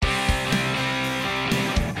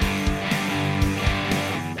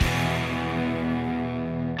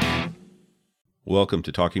Welcome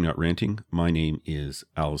to Talking Not Ranting. My name is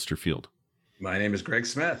Alistair Field. My name is Greg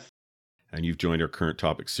Smith. And you've joined our current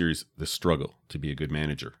topic series, The Struggle to be a Good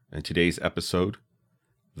Manager. And today's episode,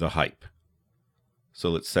 The Hype. So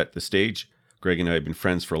let's set the stage. Greg and I have been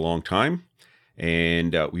friends for a long time.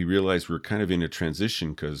 And we realized we were kind of in a transition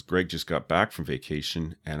because Greg just got back from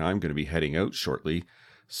vacation and I'm going to be heading out shortly.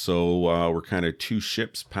 So we're kind of two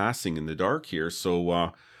ships passing in the dark here.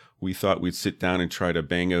 So we thought we'd sit down and try to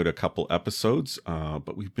bang out a couple episodes.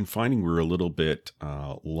 But we've been finding we're a little bit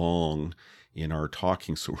long in our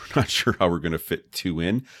talking. So we're not sure how we're going to fit two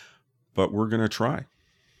in, but we're going to try.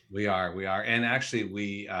 We are. And actually,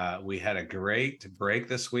 we had a great break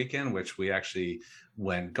this weekend, which we actually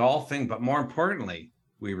went golfing. But more importantly,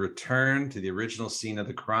 we returned to the original scene of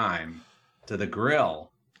the crime, to the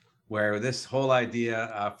grill, where this whole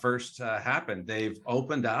idea first happened. They've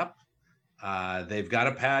opened up. They've got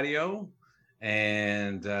a patio.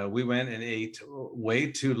 And we went and ate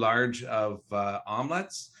way too large of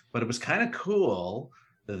omelets. But it was kind of cool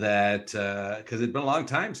that because it'd been a long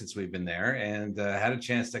time since we've been there and had a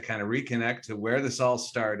chance to kind of reconnect to where this all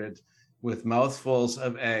started with mouthfuls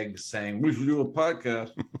of eggs saying, we should do a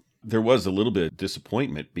podcast. There was a little bit of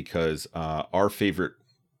disappointment because our favorite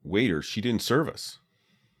waiter, she didn't serve us.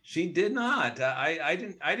 She did not. I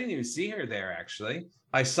didn't even see her there, actually.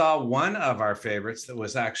 I saw one of our favorites that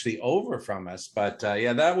was actually over from us, but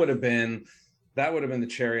yeah, that would have been the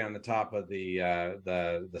cherry on the top of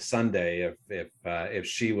the sundae if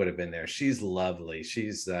she would have been there. She's lovely.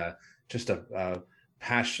 She's just a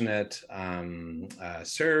passionate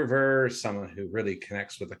server, someone who really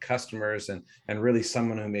connects with the customers, and really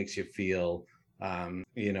someone who makes you feel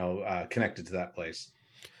connected to that place.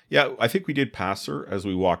 Yeah, I think we did pass her as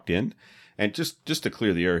we walked in, and just to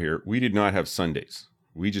clear the air here, we did not have sundaes.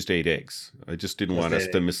 We just ate eggs. I just didn't want us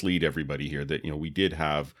to mislead everybody here that we did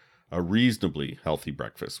have a reasonably healthy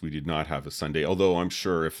breakfast. We did not have a sundae, although I'm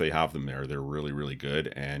sure if they have them there, they're really, really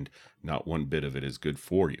good, and not one bit of it is good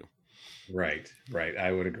for you. Right.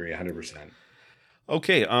 I would agree 100%.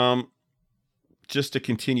 Okay, just to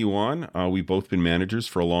continue on, we've both been managers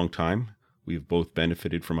for a long time. We've both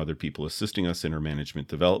benefited from other people assisting us in our management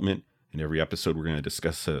development. In every episode, we're going to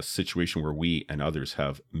discuss a situation where we and others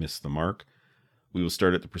have missed the mark. We will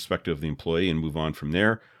start at the perspective of the employee and move on from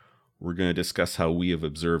there. We're going to discuss how we have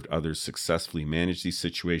observed others successfully manage these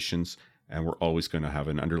situations, and we're always going to have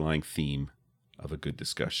an underlying theme of a good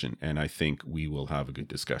discussion, and I think we will have a good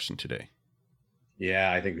discussion today.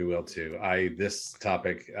 Yeah, I think we will too. This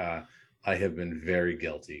topic, I have been very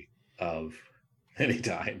guilty of many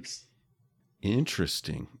times.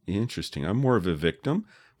 Interesting. I'm more of a victim,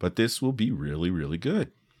 but this will be really, really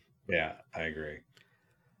good. Yeah, I agree.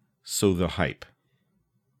 So the hype.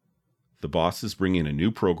 The bosses bring in a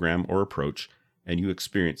new program or approach, and you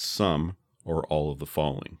experience some or all of the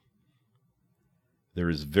following. There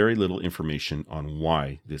is very little information on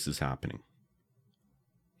why this is happening.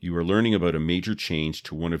 You are learning about a major change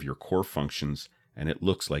to one of your core functions, and it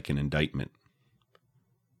looks like an indictment.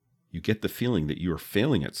 You get the feeling that you are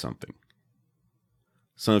failing at something.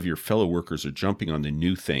 Some of your fellow workers are jumping on the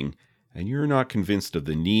new thing, and you're not convinced of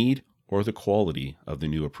the need or the quality of the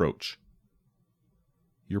new approach.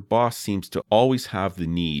 Your boss seems to always have the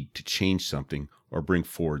need to change something or bring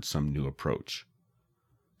forward some new approach.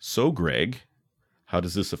 So, Greg, how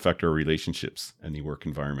does this affect our relationships and the work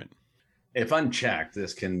environment? If unchecked,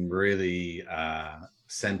 this can really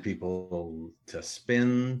send people to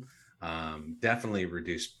spin, definitely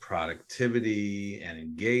reduce productivity and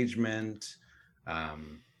engagement.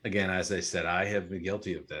 Again, as I said, I have been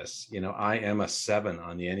guilty of this. I am a 7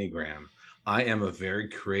 on the Enneagram. I am a very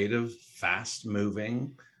creative,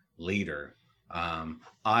 fast-moving leader.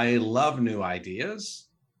 I love new ideas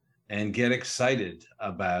and get excited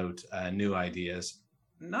about new ideas.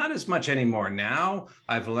 Not as much anymore now.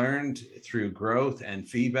 I've learned through growth and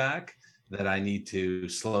feedback that I need to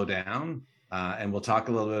slow down. And we'll talk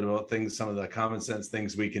a little bit about some of the common sense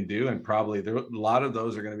things we can do. And probably a lot of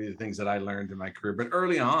those are going to be the things that I learned in my career. But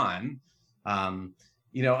early on,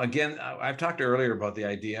 again, I've talked earlier about the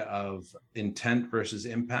idea of intent versus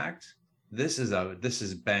impact. This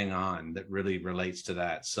is bang on that really relates to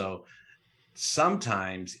that. So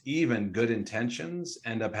sometimes even good intentions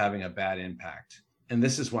end up having a bad impact. And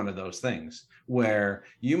this is one of those things where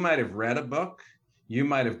you might have read a book, you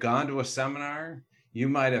might have gone to a seminar, you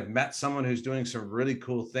might have met someone who's doing some really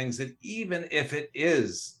cool things, that even if it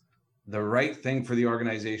is the right thing for the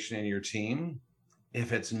organization and your team,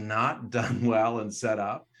 if it's not done well and set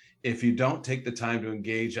up, if you don't take the time to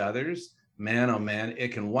engage others, man, oh man,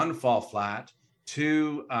 it can, 1, fall flat,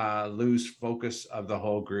 2, lose focus of the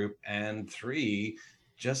whole group, and 3,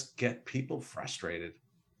 just get people frustrated.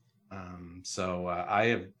 I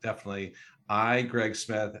have definitely, I, Greg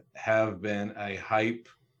Smith, have been a hype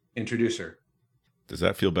introducer. Does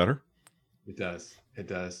that feel better? It does. It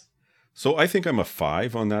does. So I think I'm a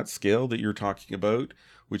 5 on that scale that you're talking about,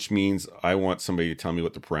 which means I want somebody to tell me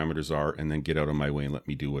what the parameters are and then get out of my way and let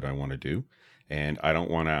me do what I want to do. And I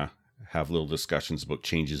don't want to have little discussions about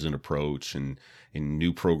changes in approach and in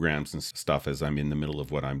new programs and stuff as I'm in the middle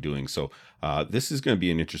of what I'm doing. So this is going to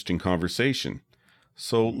be an interesting conversation.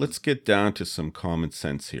 So let's get down to some common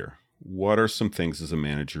sense here. What are some things as a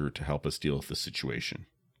manager to help us deal with the situation?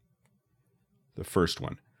 The first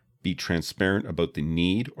one, be transparent about the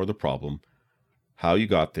need or the problem, how you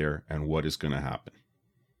got there, and what is going to happen.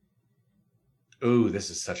 Ooh, this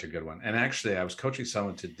is such a good one. And actually, I was coaching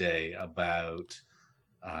someone today about,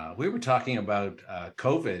 we were talking about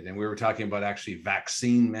COVID, and we were talking about actually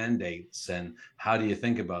vaccine mandates and how do you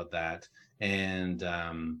think about that? And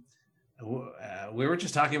we were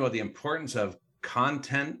just talking about the importance of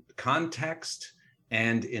context,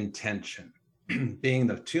 and intention being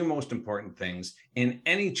the two most important things in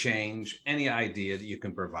any change, any idea that you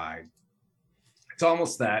can provide. It's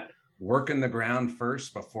almost that work in the ground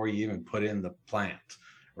first before you even put in the plant,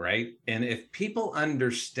 right? And if people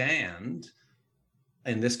understand,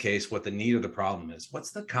 in this case, what the need or the problem is,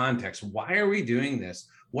 what's the context? Why are we doing this?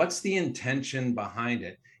 What's the intention behind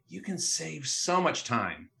it? You can save so much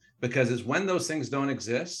time, because it's when those things don't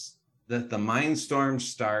exist that the mind storms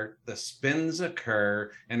start, the spins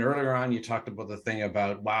occur. And earlier on, you talked about the thing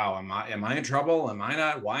about, wow, am I in trouble? Am I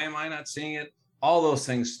not? Why am I not seeing it? All those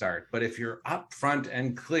things start. But if you're upfront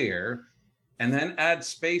and clear, and then add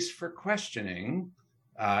space for questioning,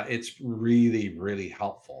 it's really, really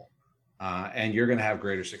helpful. And you're going to have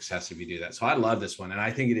greater success if you do that. So I love this one. And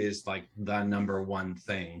I think it is like the number one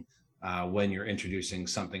thing when you're introducing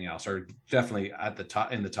something else, or definitely at the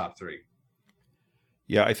top, in the top 3.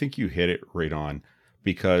 Yeah, I think you hit it right on,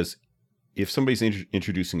 because if somebody's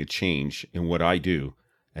introducing a change in what I do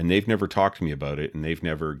and they've never talked to me about it and they've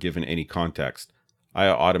never given any context, I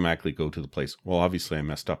automatically go to the place, well, obviously I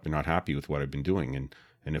messed up. They're not happy with what I've been doing. And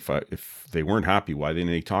if they weren't happy, why didn't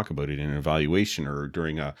they talk about it in an evaluation or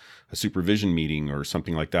during a supervision meeting or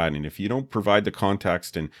something like that? And if you don't provide the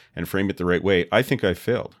context and frame it the right way, I think I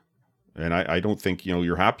failed. And I don't think,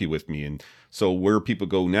 you're happy with me. And so where people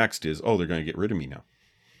go next is, oh, they're going to get rid of me now.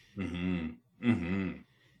 Mm-hmm. Mm-hmm.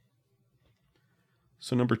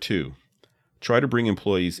 So number 2, try to bring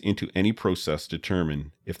employees into any process to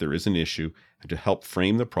determine if there is an issue and to help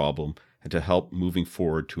frame the problem and to help moving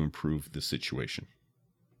forward to improve the situation.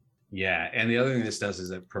 Yeah, and the other thing this does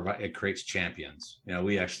is it creates champions.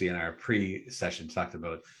 We actually in our pre-session talked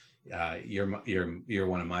about you're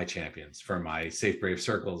one of my champions for my Safe Brave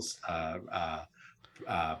Circles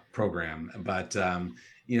program. But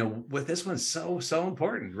with this one, so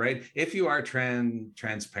important, right? If you are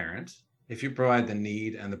transparent, if you provide the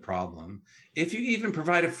need and the problem, if you even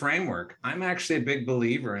provide a framework, I'm actually a big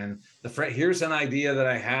believer in here's an idea that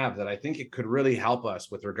I have that I think it could really help us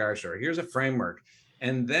with regards to, or here's a framework,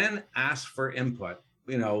 and then ask for input.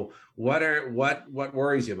 What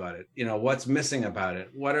worries you about it? What's missing about it?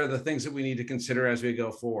 What are the things that we need to consider as we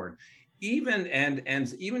go forward? Even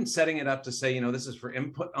even setting it up to say, this is for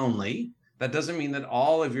input only. That doesn't mean that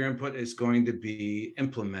all of your input is going to be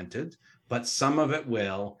implemented, but some of it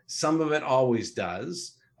will. Some of it always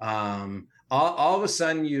does. All of a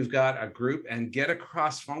sudden, you've got a group, and get a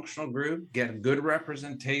cross-functional group, get a good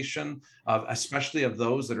representation of, especially of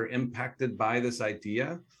those that are impacted by this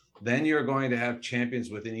idea. Then you're going to have champions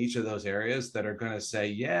within each of those areas that are going to say,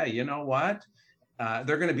 yeah, you know what?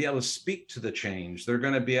 They're going to be able to speak to the change. They're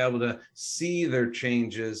going to be able to see their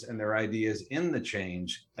changes and their ideas in the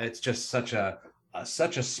change. It's just such a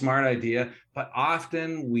smart idea. But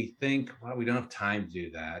often we think, well, we don't have time to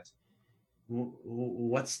do that.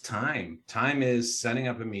 What's time? Time is setting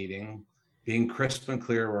up a meeting, being crisp and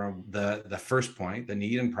clear on the first point, the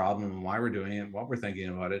need and problem, and why we're doing it, what we're thinking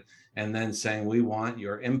about it, and then saying we want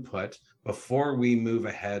your input before we move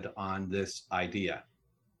ahead on this idea.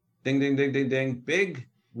 Ding, ding, ding, ding, ding. Big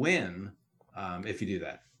win if you do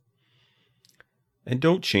that. And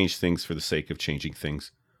don't change things for the sake of changing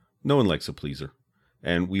things. No one likes a pleaser.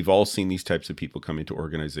 And we've all seen these types of people come into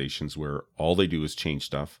organizations where all they do is change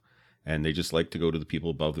stuff. And they just like to go to the people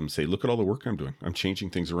above them and say, look at all the work I'm doing. I'm changing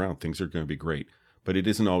things around. Things are going to be great. But it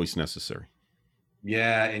isn't always necessary.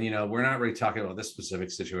 Yeah. And, we're not really talking about this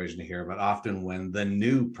specific situation here, but often when the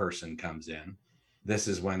new person comes in, this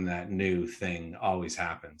is when that new thing always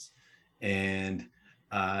happens. And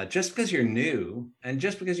just because you're new and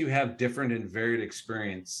just because you have different and varied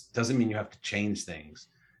experience doesn't mean you have to change things,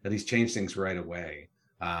 at least change things right away.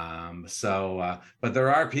 But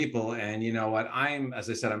there are people, and you know what? As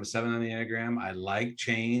I said, I'm a 7 on the Enneagram. I like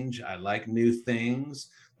change. I like new things,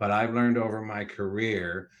 but I've learned over my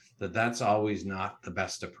career that that's always not the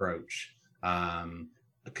best approach. Um,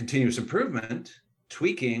 Continuous improvement,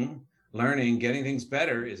 tweaking, learning, getting things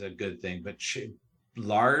better is a good thing, but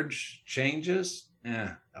large changes,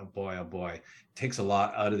 oh boy, it takes a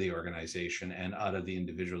lot out of the organization and out of the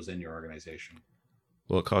individuals in your organization.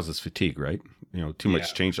 Well, it causes fatigue, right? Too Yeah, much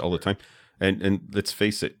for change all the sure. time. And let's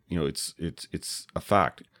face it, it's a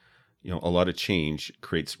fact. A lot of change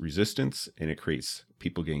creates resistance, and it creates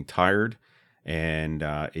people getting tired, and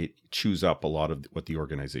it chews up a lot of what the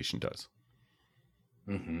organization does.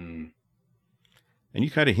 Hmm. And you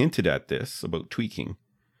kind of hinted at this about tweaking.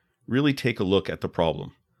 Really take a look at the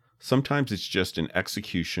problem. Sometimes it's just an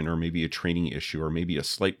execution or maybe a training issue or maybe a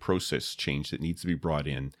slight process change that needs to be brought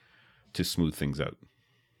in to smooth things out.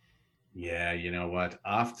 Yeah, you know what?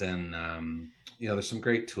 Often, there's some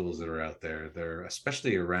great tools that are out there. They're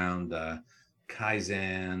especially around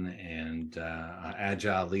Kaizen and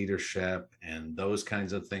agile leadership and those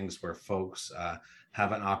kinds of things where folks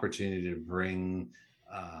have an opportunity to bring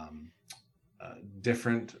um,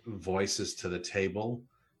 different voices to the table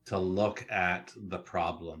to look at the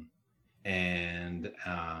problem and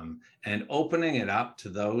opening it up to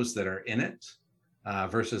those that are in it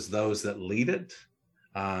versus those that lead it,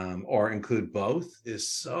 or include both, is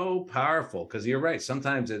so powerful. Because you're right,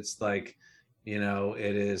 sometimes it's like,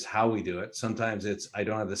 it is how we do it. Sometimes it's, I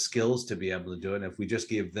don't have the skills to be able to do it, and if we just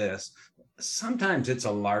give this, sometimes it's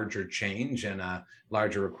a larger change and a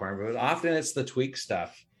larger requirement, but often it's the tweak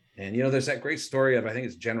stuff. And there's that great story of, I think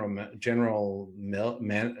it's General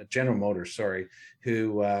Motors, sorry,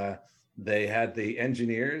 who they had the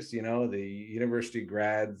engineers, the university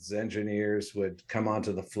grads engineers would come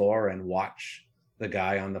onto the floor and watch the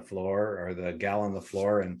guy on the floor or the gal on the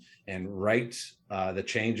floor and write the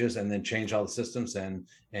changes and then change all the systems, and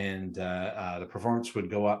the performance would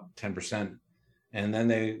go up 10%. And then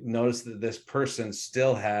they noticed that this person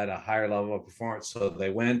still had a higher level of performance, so they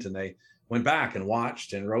went back and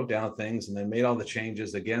watched and wrote down things and then made all the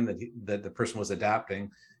changes again that the person was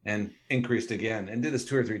adapting, and increased again, and did this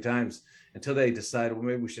 2 or 3 times until they decided, well,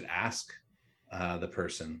 maybe we should ask the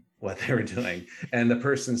person what they were doing. And the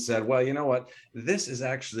person said, well, you know what? This is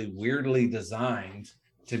actually weirdly designed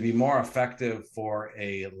to be more effective for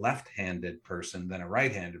a left-handed person than a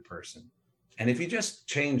right-handed person. And if you just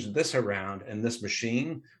change this around in this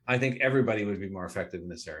machine, I think everybody would be more effective in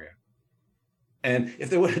this area. And if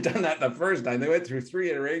they would have done that the first time, they went through 3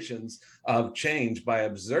 iterations of change by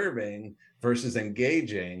observing versus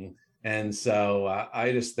engaging. And so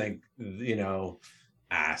I just think,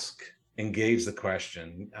 ask, engage the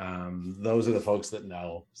question. Those are the folks that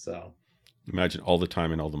know. So Imagine all the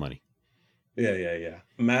time and all the money. yeah.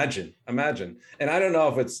 Imagine. And I don't know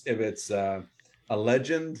if it's a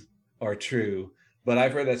legend or true, but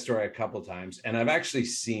I've heard that story a couple of times, and I've actually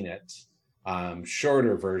seen it,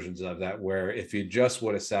 shorter versions of that, where if you just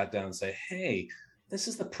would have sat down and say, hey, this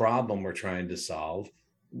is the problem we're trying to solve.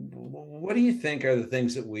 What do you think are the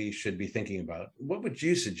things that we should be thinking about? What would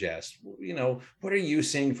you suggest? What are you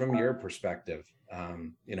seeing from your perspective?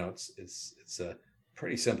 It's a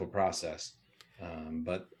pretty simple process,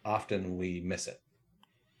 but often we miss it.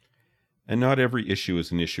 And not every issue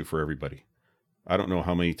is an issue for everybody. I don't know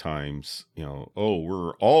how many times, oh,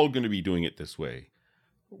 we're all going to be doing it this way.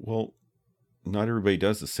 Well, not everybody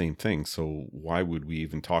does the same thing. So why would we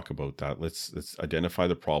even talk about that? Let's identify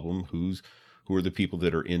the problem. Who are the people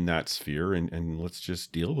that are in that sphere, and let's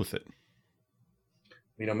just deal with it.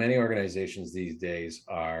 Many organizations these days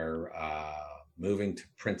are moving to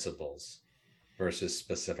principles versus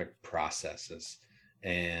specific processes.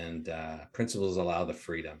 And principles allow the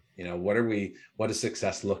freedom. What does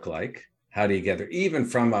success look like? How do you get there? Even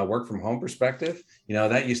from a work from home perspective,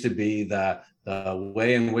 that used to be the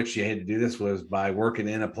way in which you had to do this was by working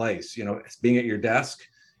in a place, being at your desk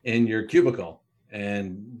in your cubicle.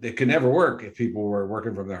 And it could never work if people were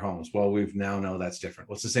working from their homes. Well, we've now know that's different.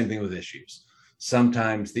 Well, it's the same thing with issues.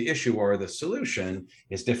 Sometimes the issue or the solution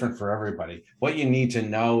is different for everybody. What you need to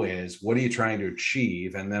know is, what are you trying to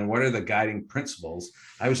achieve? And then what are the guiding principles?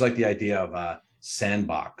 I always like the idea of a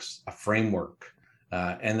sandbox, a framework,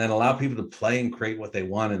 and then allow people to play and create what they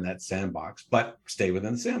want in that sandbox, but stay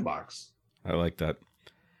within the sandbox. I like that.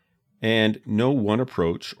 And no one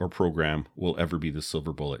approach or program will ever be the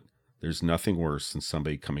silver bullet. There's nothing worse than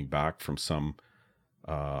somebody coming back from some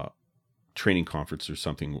training conference or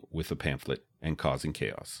something with a pamphlet and causing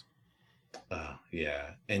chaos.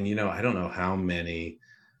 Yeah. And, I don't know how many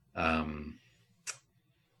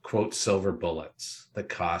quote silver bullets that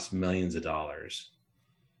cost millions of dollars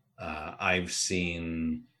I've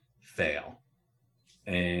seen fail.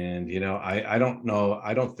 And, I don't know.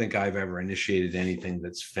 I don't think I've ever initiated anything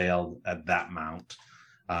that's failed at that amount.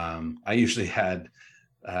 I usually had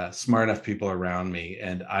smart enough people around me,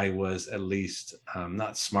 and I was at least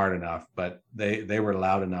not smart enough, but they were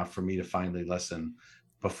loud enough for me to finally listen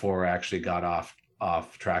before I actually got off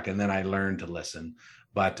track. And then I learned to listen.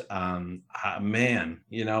 But man,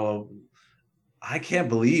 I can't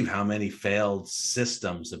believe how many failed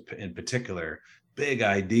systems in particular, big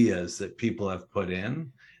ideas that people have put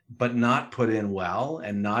in, but not put in well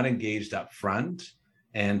and not engaged up front,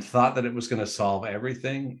 and thought that it was going to solve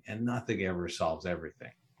everything, and nothing ever solves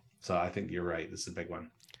everything. So I think you're right. This is a big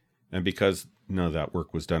one. And because none of that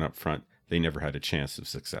work was done up front, they never had a chance of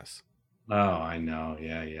success. Oh, I know.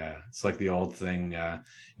 Yeah, yeah. It's like the old thing.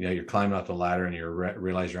 You're climbing up the ladder and you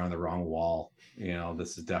realize you're on the wrong wall.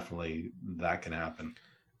 This is definitely, that can happen.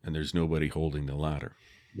 And there's nobody holding the ladder.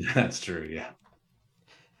 That's true. Yeah.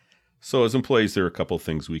 So as employees, there are a couple of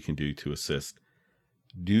things we can do to assist.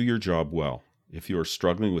 Do your job well. If you are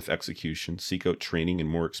struggling with execution, seek out training and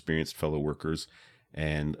more experienced fellow workers,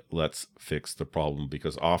 and let's fix the problem,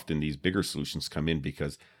 because often these bigger solutions come in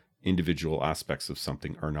because individual aspects of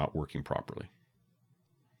something are not working properly.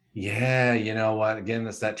 Yeah, you know what? Again,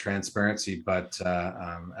 it's that transparency. But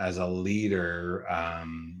as a leader,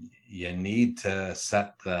 you need to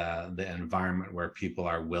set the environment where people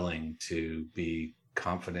are willing to be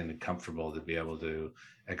confident and comfortable to be able to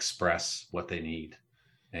express what they need.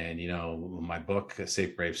 And my book,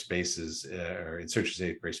 Safe Brave Spaces, or In Search of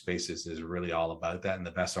Safe Brave Spaces, is really all about that. And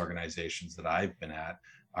the best organizations that I've been at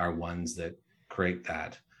are ones that create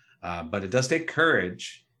that. But it does take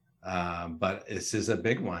courage. But this is a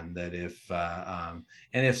big one, that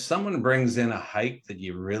if someone brings in a hype that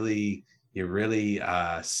you really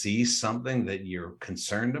see something that you're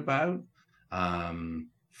concerned about,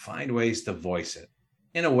 find ways to voice it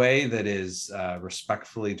in a way that is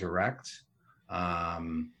respectfully direct.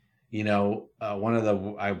 You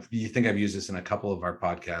think I've used this in a couple of our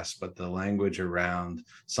podcasts, but the language around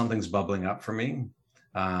something's bubbling up for me,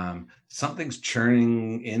 something's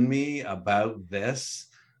churning in me about this.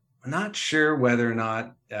 I'm not sure whether or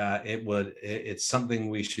not it's something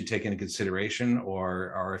we should take into consideration,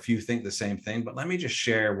 or if you think the same thing, but let me just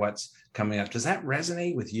share what's coming up. Does that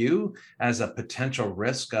resonate with you as a potential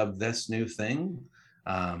risk of this new thing?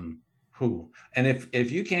 And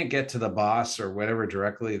if you can't get to the boss or whatever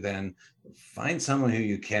directly, then find someone who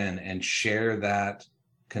you can and share that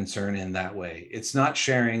concern in that way. It's not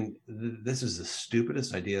sharing, this is the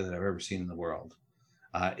stupidest idea that I've ever seen in the world.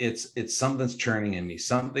 It's something's churning in me.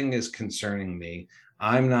 Something is concerning me.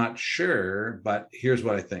 I'm not sure, but here's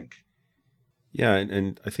what I think. Yeah,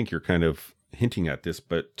 and I think you're kind of hinting at this,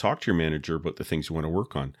 but talk to your manager about the things you want to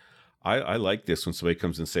work on. I like this when somebody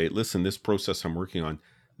comes and say, listen, this process I'm working on,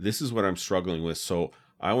 this is what I'm struggling with. So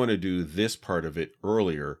I want to do this part of it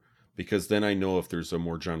earlier, because then I know if there's a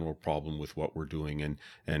more general problem with what we're doing.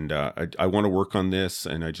 And I want to work on this,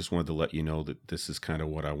 and I just wanted to let you know that this is kind of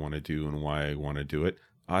what I want to do and why I want to do it.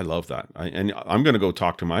 I love that. And I'm going to go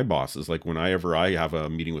talk to my bosses. Like whenever I have a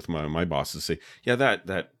meeting with my bosses, say, yeah,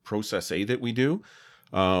 that process A that we do,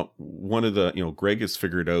 one of the, Greg has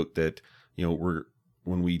figured out that,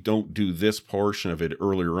 when we don't do this portion of it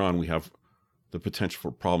earlier on, we have the potential for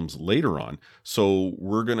problems later on. So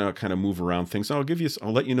we're going to kind of move around things. I'll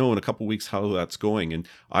let you know in a couple of weeks how that's going. And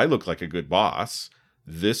I look like a good boss.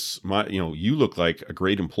 You look like a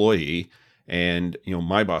great employee. And,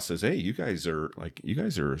 my boss says, hey, you guys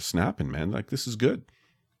are snapping, man. Like, this is good.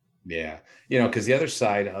 Yeah. Because the other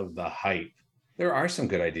side of the hype, there are some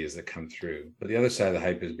good ideas that come through, but the other side of the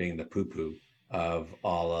hype is being the poo-poo of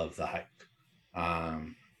all of the hype.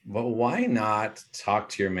 But why not talk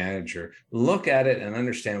to your manager, look at it and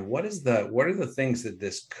understand what are the things that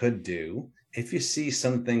this could do? If you see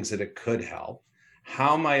some things that it could help,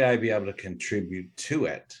 how might I be able to contribute to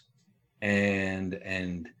it,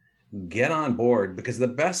 and get on board? Because the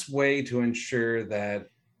best way to ensure that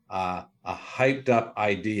a hyped up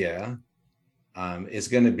idea is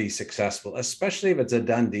going to be successful, especially if it's a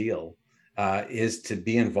done deal, is to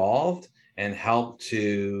be involved and help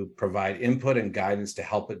to provide input and guidance to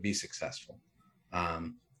help it be successful.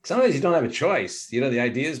 Sometimes you don't have a choice. The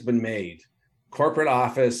idea has been made. Corporate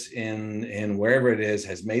office in wherever it is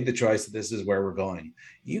has made the choice that this is where we're going.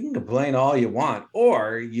 You can complain all you want,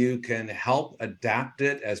 or you can help adapt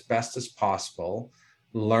it as best as possible,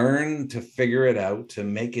 learn to figure it out to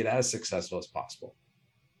make it as successful as possible.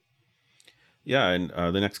 Yeah, and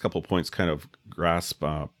the next couple of points kind of grasp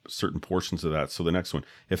certain portions of that. So the next one,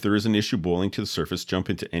 if there is an issue boiling to the surface,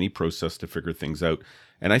 jump into any process to figure things out.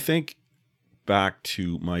 And I think back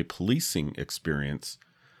to my policing experience,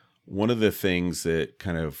 one of the things that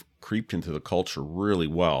kind of creeped into the culture really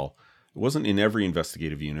well, it wasn't in every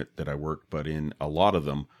investigative unit that I worked, but in a lot of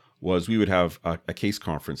them, was we would have a case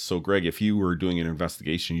conference. So Greg, if you were doing an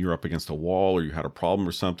investigation, you're up against a wall or you had a problem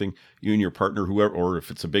or something, you and your partner, whoever, or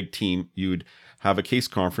if it's a big team, you'd have a case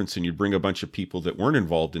conference and you'd bring a bunch of people that weren't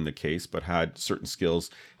involved in the case, but had certain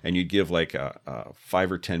skills, and you'd give like a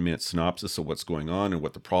 5 or 10 minute synopsis of what's going on and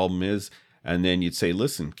what the problem is. And then you'd say,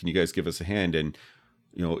 listen, can you guys give us a hand? And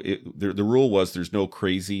the rule was there's no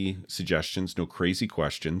crazy suggestions, no crazy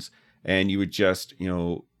questions. And you would just,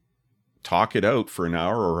 talk it out for an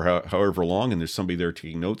hour or however long. And there's somebody there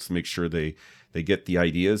taking notes to make sure they get the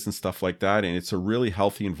ideas and stuff like that. And it's a really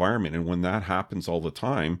healthy environment. And when that happens all the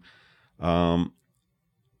time,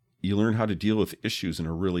 you learn how to deal with issues in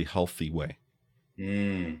a really healthy way.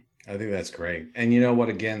 I think that's great. And you know what,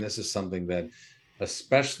 again, this is something that,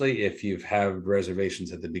 especially if you've had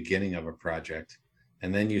reservations at the beginning of a project,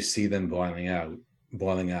 and then you see them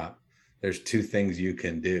boiling up, there's two things you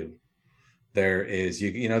can do. There is,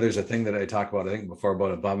 there's a thing that I talked about, I think before,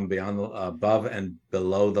 about above and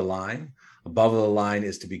below the line. Above the line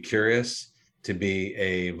is to be curious, to be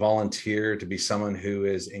a volunteer, to be someone who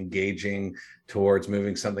is engaging towards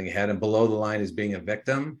moving something ahead. And below the line is being a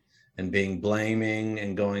victim and being blaming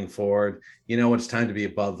and going forward. It's time to be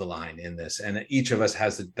above the line in this. And each of us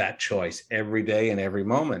has that choice every day and every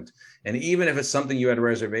moment. And even if it's something you had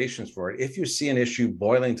reservations for, if you see an issue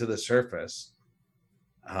boiling to the surface,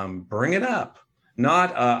 bring it up.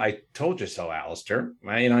 Not, I told you so, Alistair.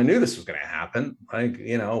 I knew this was going to happen.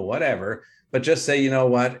 Whatever. But just say, you know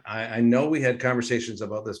what? I know we had conversations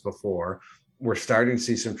about this before. We're starting to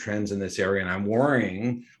see some trends in this area, and I'm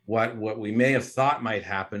worrying what we may have thought might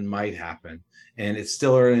happen. And it's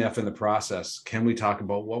still early enough in the process. Can we talk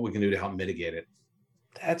about what we can do to help mitigate it?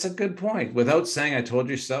 That's a good point. Without saying I told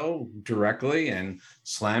you so directly and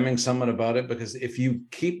slamming someone about it, because if you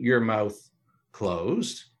keep your mouth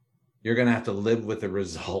closed, you're going to have to live with the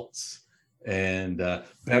results. And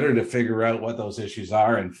better to figure out what those issues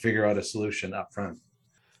are and figure out a solution up front.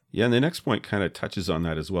 Yeah, and the next point kind of touches on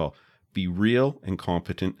that as well. Be real and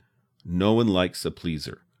competent. No one likes a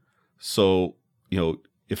pleaser. So,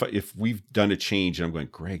 if we've done a change and I'm going,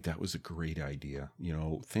 Greg, that was a great idea.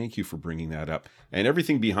 Thank you for bringing that up. And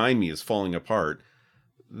everything behind me is falling apart.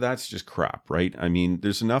 That's just crap, right? I mean,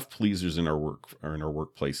 there's enough pleasers in our work or in our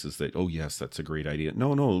workplaces that, oh yes, that's a great idea.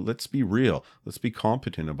 No, let's be real. Let's be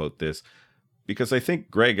competent about this. Because I think,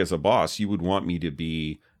 Greg, as a boss, you would want me to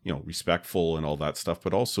be, respectful and all that stuff,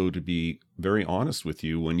 but also to be very honest with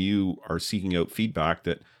you when you are seeking out feedback,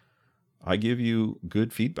 that I give you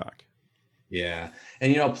good feedback. Yeah.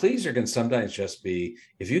 And, pleaser can sometimes just be,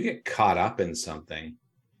 if you get caught up in something,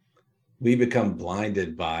 we become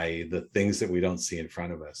blinded by the things that we don't see in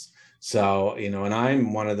front of us. So, and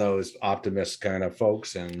I'm one of those optimist kind of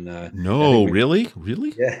folks. And really?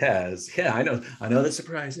 Yes. Yeah, I know that's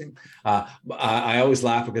surprising. I always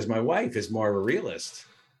laugh because my wife is more of a realist.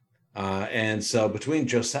 And so between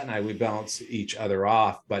Josette and I, we balance each other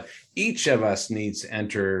off, but each of us needs to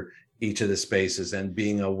enter each of the spaces and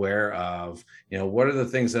being aware of, what are the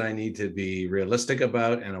things that I need to be realistic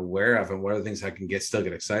about and aware of, and what are the things I can still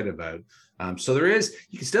get excited about. So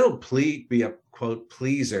you can still be a quote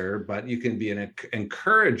pleaser, but you can be an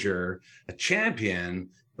encourager, a champion,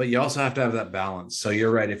 but you also have to have that balance. So you're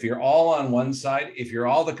right. If you're all on one side, if you're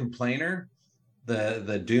all the complainer,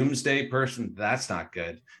 the doomsday person, that's not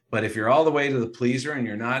good. But if you're all the way to the pleaser and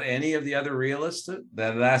you're not any of the other realists,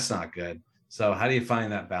 that's not good. So how do you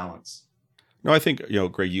find that balance? No, I think,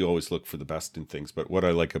 Greg, you always look for the best in things. But what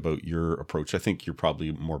I like about your approach, I think you're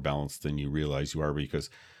probably more balanced than you realize you are, because,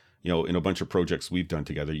 in a bunch of projects we've done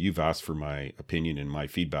together, you've asked for my opinion and my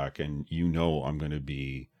feedback, and I'm going to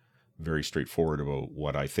be very straightforward about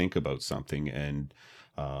what I think about something. And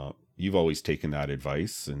you've always taken that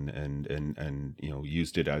advice and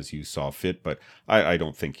used it as you saw fit. But I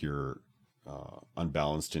don't think you're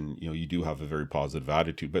unbalanced, and you do have a very positive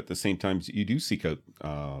attitude, but at the same time you do seek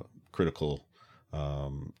out critical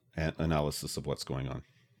analysis of what's going on.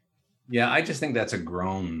 Yeah, I just think that's a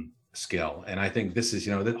grown skill, and I think this is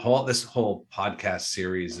this whole podcast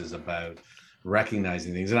series is about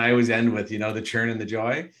recognizing things. And I always end with the churn and the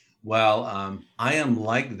joy. Well, I am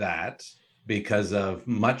like that because of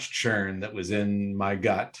much churn that was in my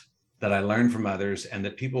gut that I learned from others, and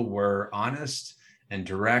that people were honest and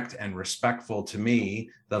direct and respectful to me,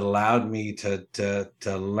 that allowed me to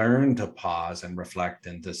learn to pause and reflect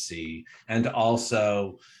and to see, and to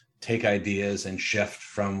also take ideas and shift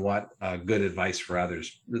from what good advice for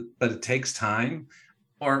others. But it takes time.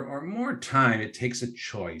 or more time. It takes a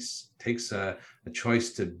choice. It takes a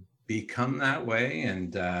choice to become that way.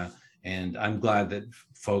 And I'm glad that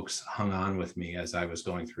folks hung on with me as I was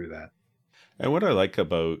going through that. And what I like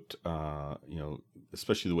about,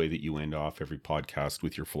 especially the way that you end off every podcast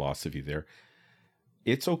with your philosophy there,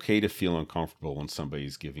 it's okay to feel uncomfortable when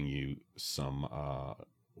somebody's giving you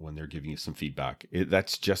when they're giving you some feedback.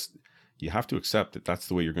 That's just, you have to accept that that's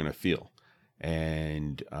the way you're going to feel.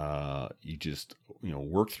 And you just,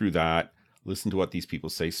 work through that, listen to what these people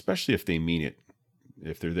say, especially if they mean it.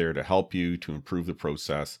 If they're there to help you, to improve the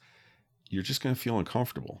process, you're just going to feel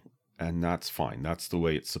uncomfortable. And that's fine. That's the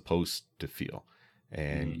way it's supposed to feel.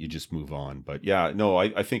 And you just move on. But yeah, no,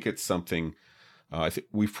 I think it's something, I think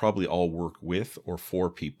we've probably all worked with or for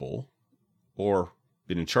people or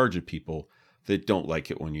been in charge of people that don't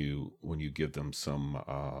like it when you give them some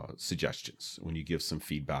suggestions, when you give some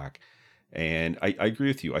feedback. And I agree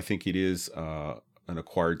with you. I think it is an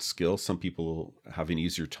acquired skill. Some people have an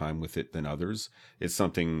easier time with it than others. It's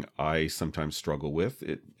something I sometimes struggle with.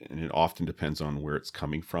 And it often depends on where it's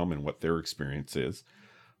coming from and what their experience is.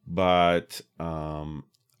 But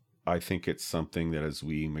I think it's something that as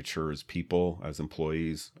we mature as people, as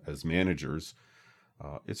employees, as managers,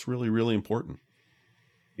 it's really, really important.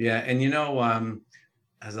 Yeah. And,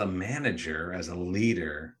 as a manager, as a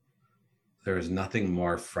leader, there is nothing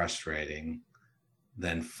more frustrating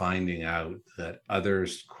than finding out that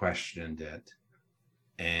others questioned it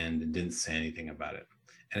and didn't say anything about it.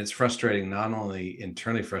 And it's frustrating, not only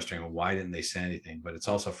internally frustrating, why didn't they say anything, but it's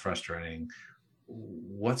also frustrating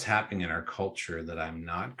what's happening in our culture that I'm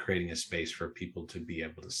not creating a space for people to be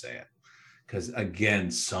able to say it. Because again,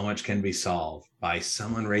 so much can be solved by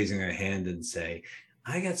someone raising their hand and say,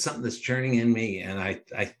 I got something that's churning in me, and I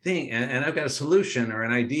think, and I've got a solution or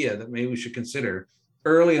an idea that maybe we should consider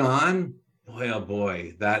early on. Boy, oh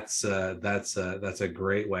boy, that's a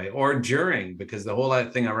great way. Or during, because the whole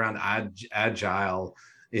thing around agile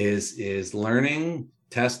is learning,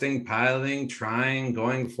 testing, piloting, trying,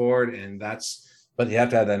 going forward, but you have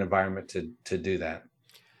to have that environment to do that.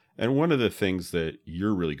 And one of the things that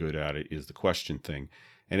you're really good at it is the question thing.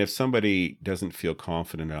 And if somebody doesn't feel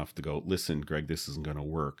confident enough to go, listen, Greg, this isn't going to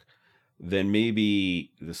work, then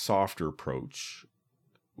maybe the softer approach,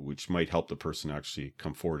 which might help the person actually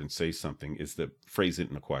come forward and say something, is to phrase it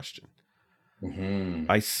in a question. Mm-hmm.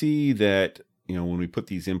 I see that, when we put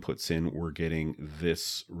these inputs in, we're getting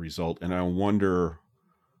this result. And I wonder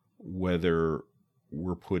whether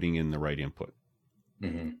we're putting in the right input.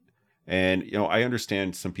 Mm-hmm. And, I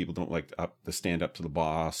understand some people don't like to stand up to the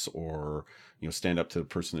boss or, stand up to the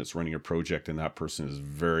person that's running a project, and that person is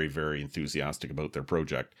very, very enthusiastic about their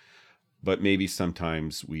project. But maybe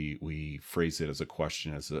sometimes we phrase it as a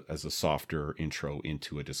question, as a softer intro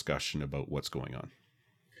into a discussion about what's going on.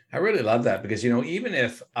 I really love that because, even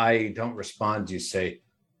if I don't respond, you say,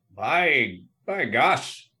 by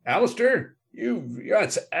gosh, Alistair,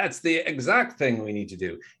 that's the exact thing we need to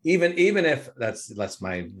do. Even if that's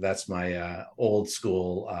my old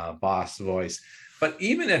school boss voice. But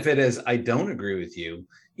even if it is, I don't agree with you.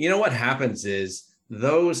 What happens is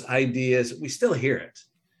those ideas, we still hear it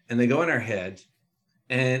and they go in our head,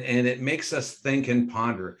 and it makes us think and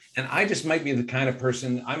ponder. And I just might be the kind of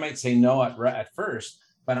person, I might say no at first,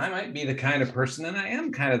 but I might be the kind of person, and I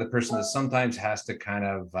am kind of the person that sometimes has to kind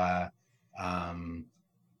of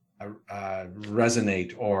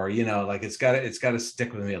resonate, or like it's got to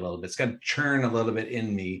stick with me a little bit. It's got to churn a little bit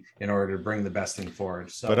in me in order to bring the best thing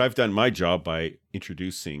forward. So, but I've done my job by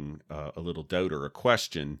introducing a little doubt or a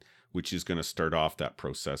question, which is going to start off that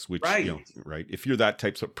process. Which, right. Right? If you're that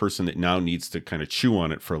type of person that now needs to kind of chew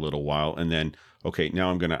on it for a little while, and then, okay, now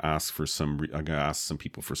I'm going to ask some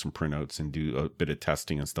people for some printouts and do a bit of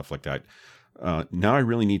testing and stuff like that. Now I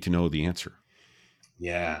really need to know the answer.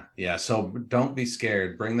 Yeah. So don't be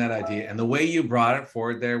scared. Bring that idea. And the way you brought it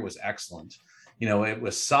forward there was excellent. It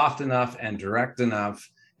was soft enough and direct enough.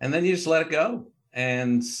 And then you just let it go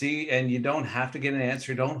and see. And you don't have to get an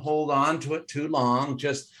answer. Don't hold on to it too long.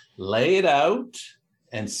 Just lay it out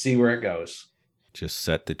and see where it goes. Just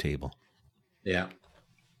set the table. Yeah.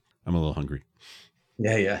 I'm a little hungry.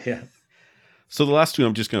 Yeah. So the last two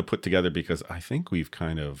I'm just going to put together because I think we've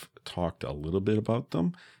kind of talked a little bit about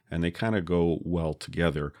them and they kind of go well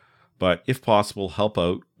together. But if possible, help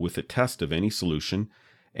out with a test of any solution,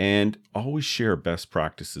 and always share best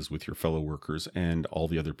practices with your fellow workers and all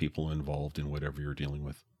the other people involved in whatever you're dealing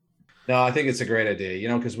with. No, I think it's a great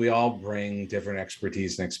idea, because we all bring different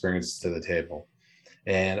expertise and experiences to the table.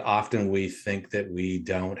 And often we think that we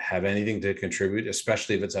don't have anything to contribute,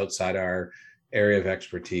 especially if it's outside our area of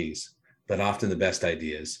expertise. But often the best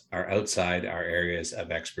ideas are outside our areas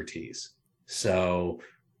of expertise. So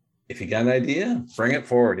if you got an idea, bring it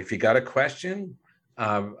forward. If you got a question,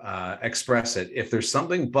 express it. If there's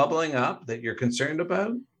something bubbling up that you're concerned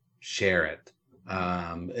about, share it.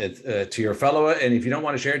 To your fellow, and if you don't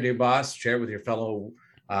want to share it to your boss, share it with your fellow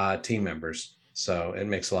team members. So it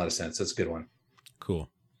makes a lot of sense. That's a good one. Cool.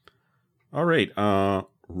 All right.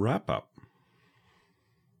 Wrap up.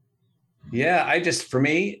 Yeah, for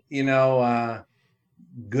me,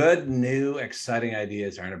 good, new, exciting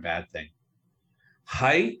ideas aren't a bad thing.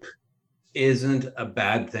 Hype isn't a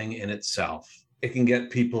bad thing in itself. It can get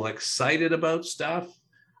people excited about stuff.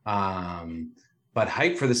 But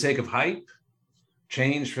hype for the sake of hype,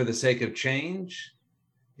 change for the sake of change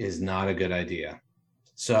is not a good idea.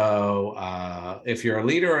 So if you're a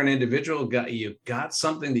leader or an individual, you've got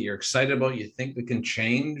something that you're excited about, you think that can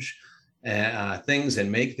change things and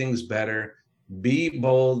make things better, be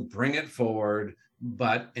bold, bring it forward,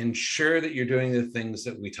 but ensure that you're doing the things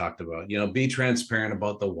that we talked about. Be transparent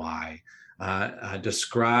about the why.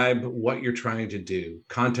 Describe what you're trying to do,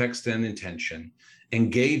 context and intention,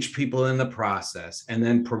 engage people in the process, and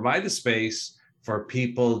then provide the space for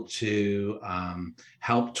people to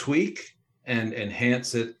help tweak and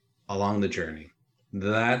enhance it along the journey.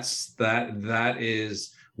 That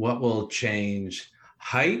is what will change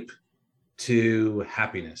hype to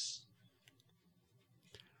happiness.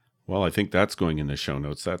 Well, I think that's going in the show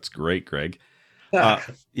notes. That's great, Greg.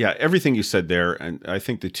 Yeah, everything you said there, and I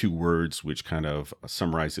think the two words which kind of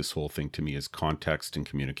summarize this whole thing to me is context and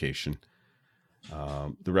communication.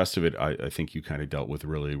 The rest of it, I think you kind of dealt with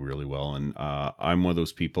really, really well. And I'm one of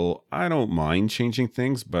those people, I don't mind changing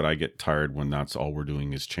things, but I get tired when that's all we're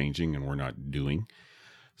doing is changing and we're not doing.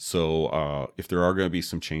 So if there are going to be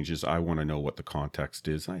some changes, I want to know what the context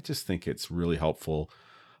is. And I just think it's really helpful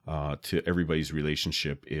to everybody's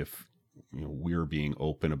relationship if we're being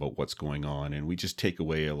open about what's going on and we just take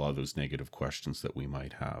away a lot of those negative questions that we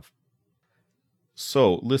might have.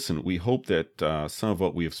 So listen, we hope that some of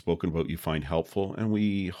what we have spoken about you find helpful, and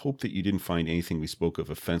we hope that you didn't find anything we spoke of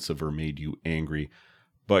offensive or made you angry.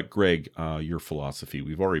 But Greg, your philosophy,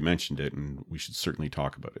 we've already mentioned it, and we should certainly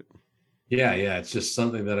talk about it. Yeah. It's just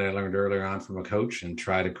something that I learned earlier on from a coach and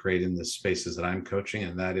try to create in the spaces that I'm coaching.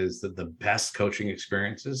 And that is that the best coaching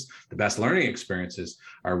experiences, the best learning experiences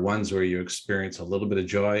are ones where you experience a little bit of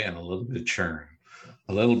joy and a little bit of churn,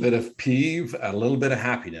 a little bit of peeve, a little bit of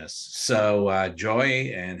happiness. So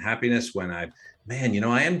joy and happiness when I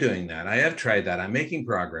am doing that. I have tried that. I'm making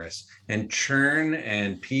progress. And churn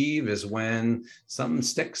and peeve is when something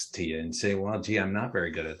sticks to you and say, well, gee, I'm not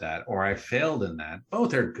very good at that, or I failed in that.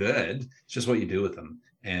 Both are good. It's just what you do with them.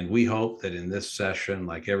 And we hope that in this session,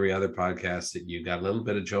 like every other podcast, that you got a little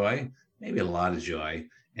bit of joy, maybe a lot of joy,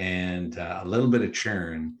 and a little bit of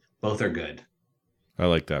churn. Both are good. I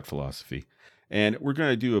like that philosophy. And we're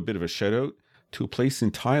going to do a bit of a shout out to a place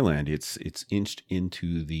in Thailand. It's inched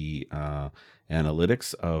into the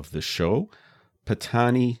analytics of the show,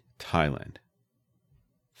 Patani, Thailand.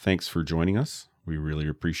 Thanks for joining us. We really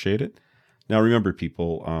appreciate it. Now remember,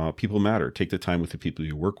 people matter. Take the time with the people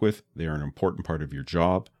you work with. They are an important part of your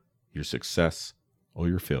job, your success, or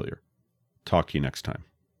your failure. Talk to you next time.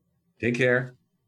 Take care.